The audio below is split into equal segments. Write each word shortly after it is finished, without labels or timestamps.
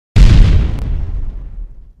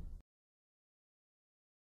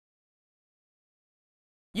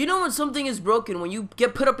You know when something is broken, when you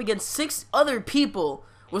get put up against 6 other people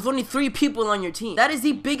with only 3 people on your team. That is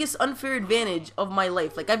the biggest unfair advantage of my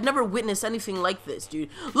life. Like, I've never witnessed anything like this, dude.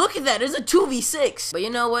 Look at that, it's a 2v6. But you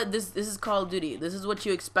know what, this is Call of Duty. This is what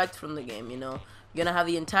you expect from the game, you know. You're gonna have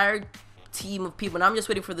the entire team of people, and I'm just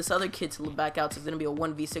waiting for this other kid to back out, so it's gonna be a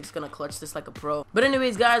 1v6, gonna clutch this like a pro. But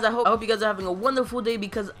anyways, guys, I hope you guys are having a wonderful day,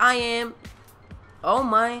 because I am. Oh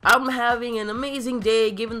my, I'm having an amazing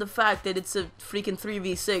day, given the fact that it's a freaking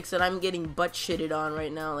 3v6 and I'm getting butt shitted on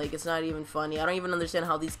right now. Like, it's not even funny. I don't even understand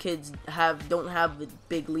how these kids don't have the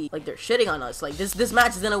big lead. Like, they're shitting on us. Like, this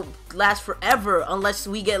match is gonna last forever unless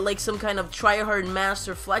we get like some kind of tryhard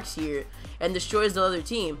master flex here and destroys the other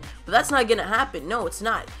team. But that's not gonna happen. No, it's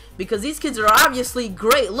not, because these kids are obviously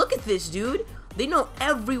great. Look at this, dude. They know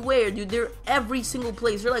everywhere, dude. They're every single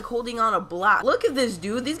place. They're like holding on a block. Look at this,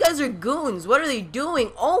 dude. These guys are goons. What are they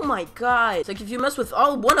doing? Oh my god. It's like if you mess with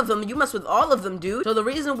one of them, you mess with all of them, dude. So the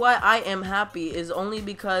reason why I am happy is only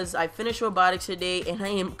because I finished robotics today and I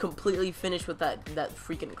am completely finished with that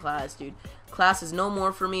freaking class, dude. Class is no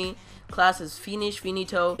more for me. Class is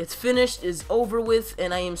finito. It's finished, it's over with,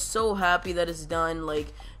 and I am so happy that it's done.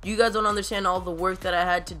 Like, you guys don't understand all the work that I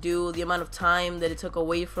had to do, the amount of time that it took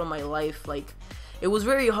away from my life. Like, it was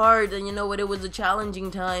very hard, and you know what, it was a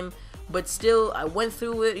challenging time, but still, I went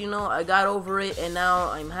through it, you know, I got over it, and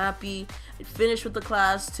now I'm happy. I finished with the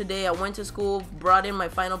class today. I went to school, brought in my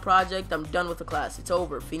final project. I'm done with the class. It's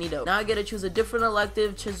over. Finito. Now I get to choose a different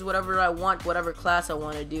elective, choose whatever I want, whatever class I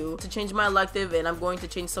want to do. To change my elective, and I'm going to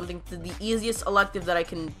change something to the easiest elective that I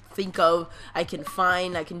can think of, I can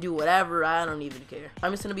find, I can do whatever. I don't even care.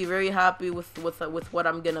 I'm just gonna be very happy with what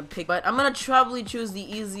I'm gonna pick, but I'm gonna probably choose the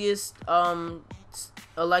easiest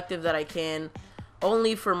elective that I can,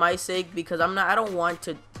 only for my sake, because I don't want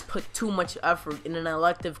to put too much effort in an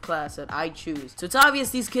elective class that I choose. So it's obvious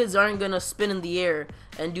these kids aren't gonna spin in the air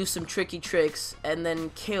and do some tricky tricks and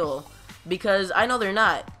then kill, because I know they're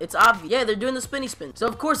not. It's obvious. Yeah, they're doing the spinny spin. So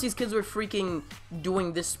of course these kids were freaking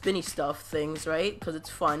doing this spinny stuff things, right? Because it's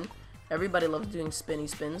fun. Everybody loves doing spinny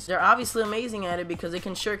spins. They're obviously amazing at it because they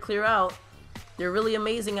can sure clear out. They're really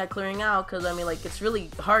amazing at clearing out, because I mean, like, it's really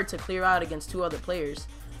hard to clear out against 2 other players,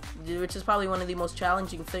 which is probably one of the most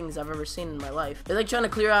challenging things I've ever seen in my life. They're like trying to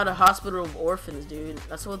clear out a hospital of orphans, dude.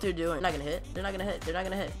 That's what they're doing. They're not gonna hit. They're not gonna hit. They're not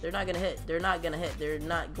gonna hit. They're not gonna hit. They're not gonna hit. They're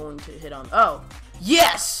not going to hit on. Oh,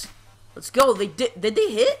 yes! Let's go. They did. Did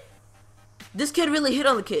they hit? This kid really hit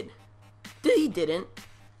on the kid. He didn't.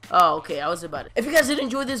 Oh, okay. I was about it. If you guys did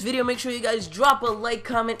enjoy this video, make sure you guys drop a like,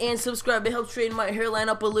 comment, and subscribe. It helps straighten my hairline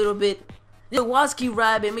up a little bit. The Waski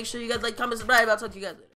Rabbit. Make sure you guys like, comment, subscribe. I'll talk to you guys later.